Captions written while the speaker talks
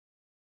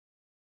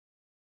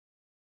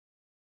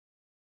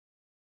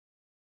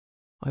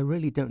I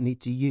really don't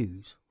need to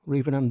use or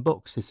even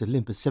unbox this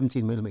Olympus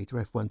 17mm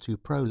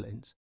f1.2 Pro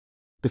lens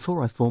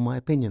before I form my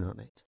opinion on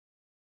it.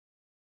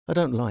 I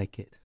don't like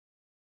it.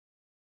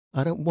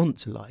 I don't want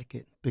to like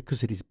it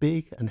because it is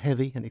big and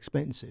heavy and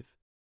expensive.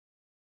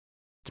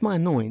 To my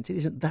annoyance, it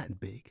isn't that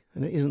big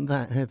and it isn't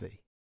that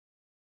heavy.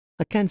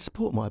 I can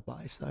support my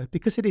bias though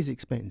because it is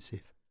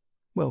expensive.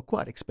 Well,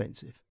 quite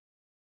expensive.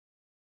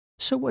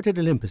 So what did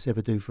Olympus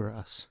ever do for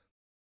us?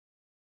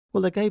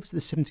 Well, they gave us the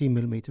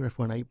 17mm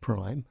f1.8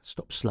 Prime,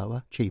 stopped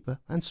slower, cheaper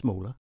and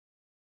smaller,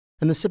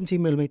 and the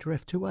 17mm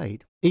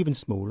f2.8, even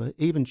smaller,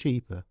 even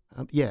cheaper,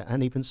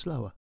 and even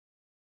slower.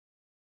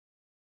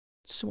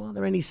 So are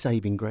there any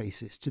saving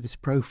graces to this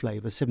Pro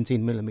Flavour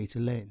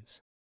 17mm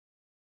lens?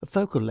 A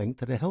focal length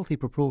that a healthy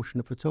proportion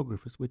of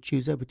photographers would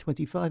choose over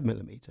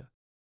 25mm,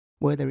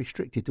 where they're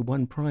restricted to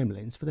one prime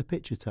lens for their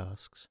picture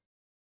tasks.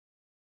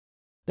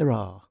 There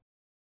are.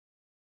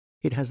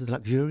 It has the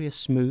luxurious,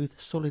 smooth,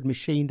 solid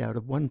machined out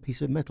of one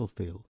piece of metal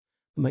feel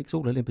that makes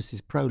all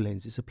Olympus's Pro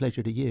lenses a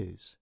pleasure to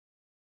use.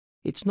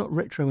 It's not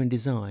retro in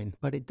design,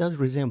 but it does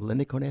resemble the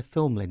Nikon F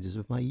film lenses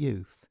of my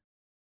youth,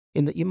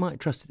 in that you might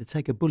trust it to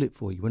take a bullet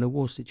for you in a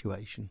war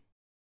situation.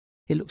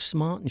 It looks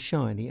smart and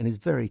shiny and is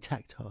very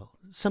tactile,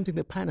 something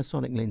that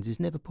Panasonic lenses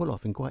never pull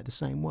off in quite the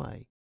same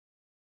way.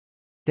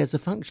 There's a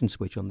function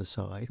switch on the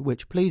side,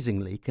 which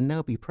pleasingly can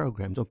now be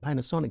programmed on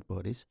Panasonic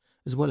bodies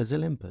as well as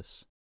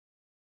Olympus.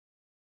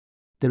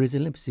 There is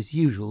Olympus's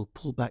usual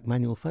pull-back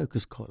manual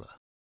focus collar,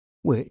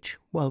 which,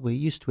 while we're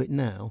used to it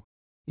now,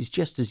 is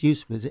just as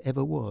useful as it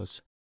ever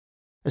was,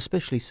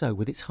 especially so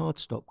with its hard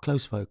stop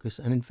close focus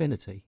and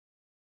infinity.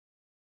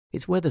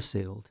 It's weather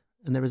sealed,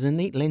 and there is a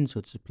neat lens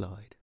hood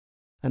supplied,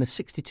 and a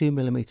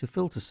 62mm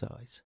filter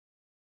size,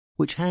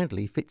 which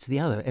handily fits the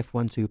other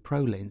f1.2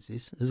 Pro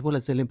lenses as well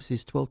as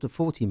Olympus's 12 to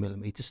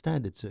 40mm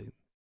standard zoom.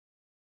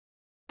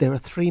 There are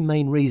three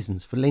main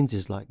reasons for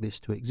lenses like this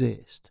to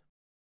exist.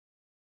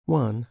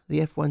 1.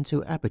 The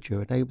f1.2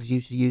 aperture enables you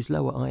to use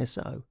lower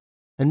ISO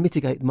and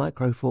mitigate the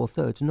micro four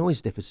thirds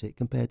noise deficit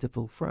compared to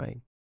full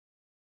frame.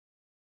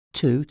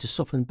 2. To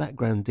soften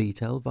background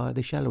detail via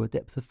the shallower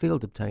depth of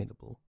field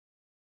obtainable.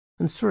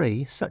 And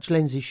 3. Such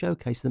lenses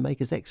showcase the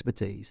maker's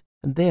expertise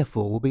and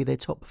therefore will be their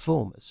top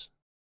performers.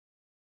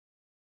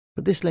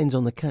 Put this lens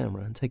on the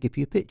camera and take a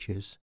few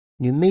pictures,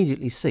 and you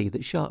immediately see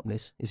that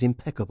sharpness is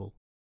impeccable.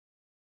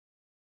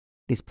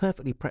 It is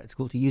perfectly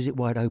practical to use it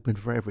wide open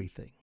for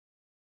everything.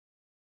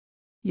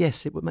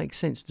 Yes, it would make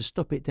sense to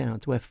stop it down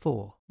to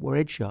f4, where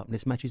edge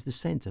sharpness matches the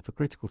centre for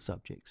critical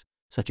subjects,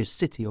 such as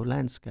city or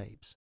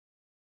landscapes.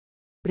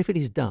 But if it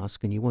is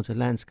dusk and you want a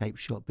landscape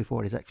shot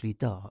before it is actually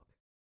dark,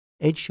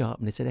 edge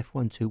sharpness at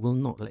f1.2 will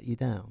not let you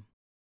down.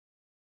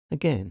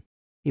 Again,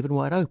 even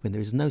wide open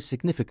there is no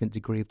significant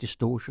degree of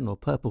distortion or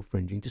purple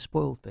fringing to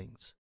spoil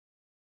things.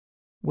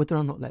 Whether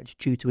or not that's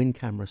due to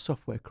in-camera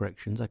software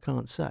corrections I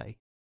can't say,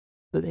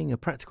 but being a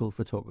practical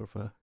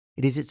photographer,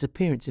 it is its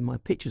appearance in my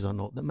pictures or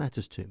not that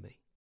matters to me.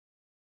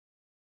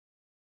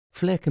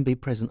 Flare can be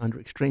present under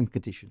extreme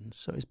conditions,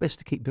 so it's best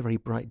to keep very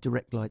bright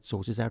direct light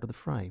sources out of the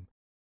frame,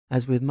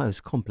 as with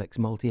most complex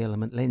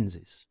multi-element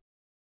lenses.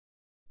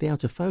 The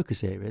outer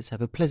focus areas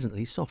have a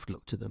pleasantly soft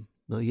look to them,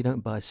 though you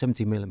don't buy a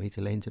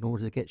 70mm lens in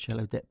order to get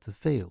shallow depth of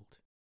field.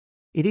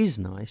 It is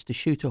nice to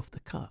shoot off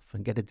the cuff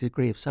and get a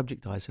degree of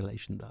subject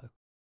isolation though,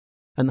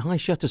 and the high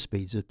shutter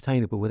speeds are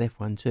obtainable with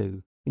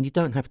f1.2, and you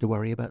don't have to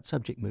worry about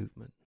subject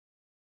movement.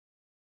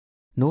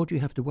 Nor do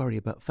you have to worry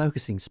about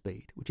focusing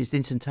speed, which is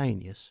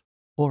instantaneous,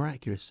 or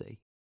accuracy.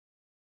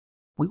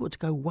 We ought to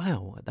go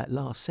wow at that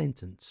last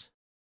sentence.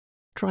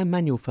 Try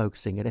manual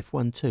focusing at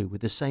f1.2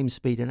 with the same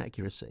speed and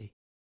accuracy,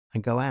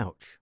 and go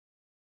ouch.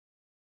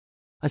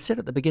 I said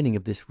at the beginning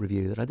of this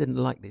review that I didn't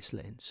like this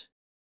lens.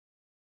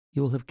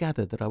 You will have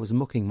gathered that I was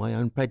mocking my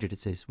own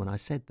prejudices when I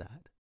said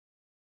that.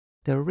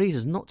 There are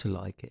reasons not to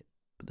like it,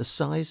 but the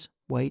size,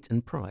 weight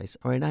and price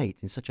are innate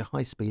in such a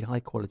high-speed,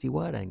 high-quality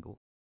wide angle.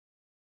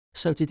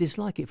 So to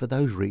dislike it for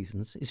those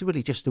reasons is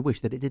really just to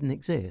wish that it didn't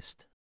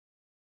exist.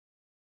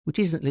 Which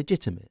isn't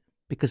legitimate,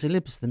 because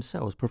Olympus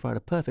themselves provide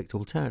a perfect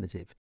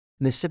alternative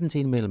in the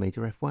 17mm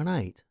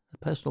f1.8, a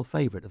personal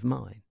favourite of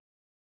mine.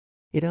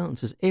 It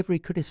answers every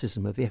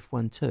criticism of the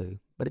f1.2,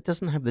 but it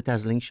doesn't have the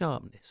dazzling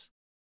sharpness,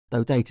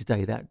 though day to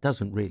day that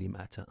doesn't really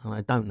matter and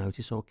I don't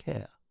notice or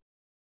care.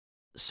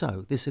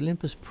 So this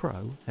Olympus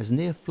Pro has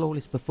near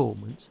flawless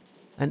performance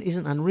and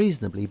isn't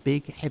unreasonably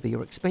big, heavy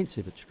or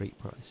expensive at street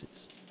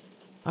prices.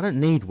 I don't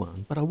need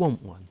one, but I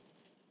want one,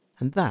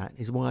 and that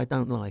is why I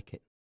don't like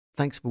it.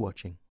 Thanks for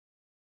watching.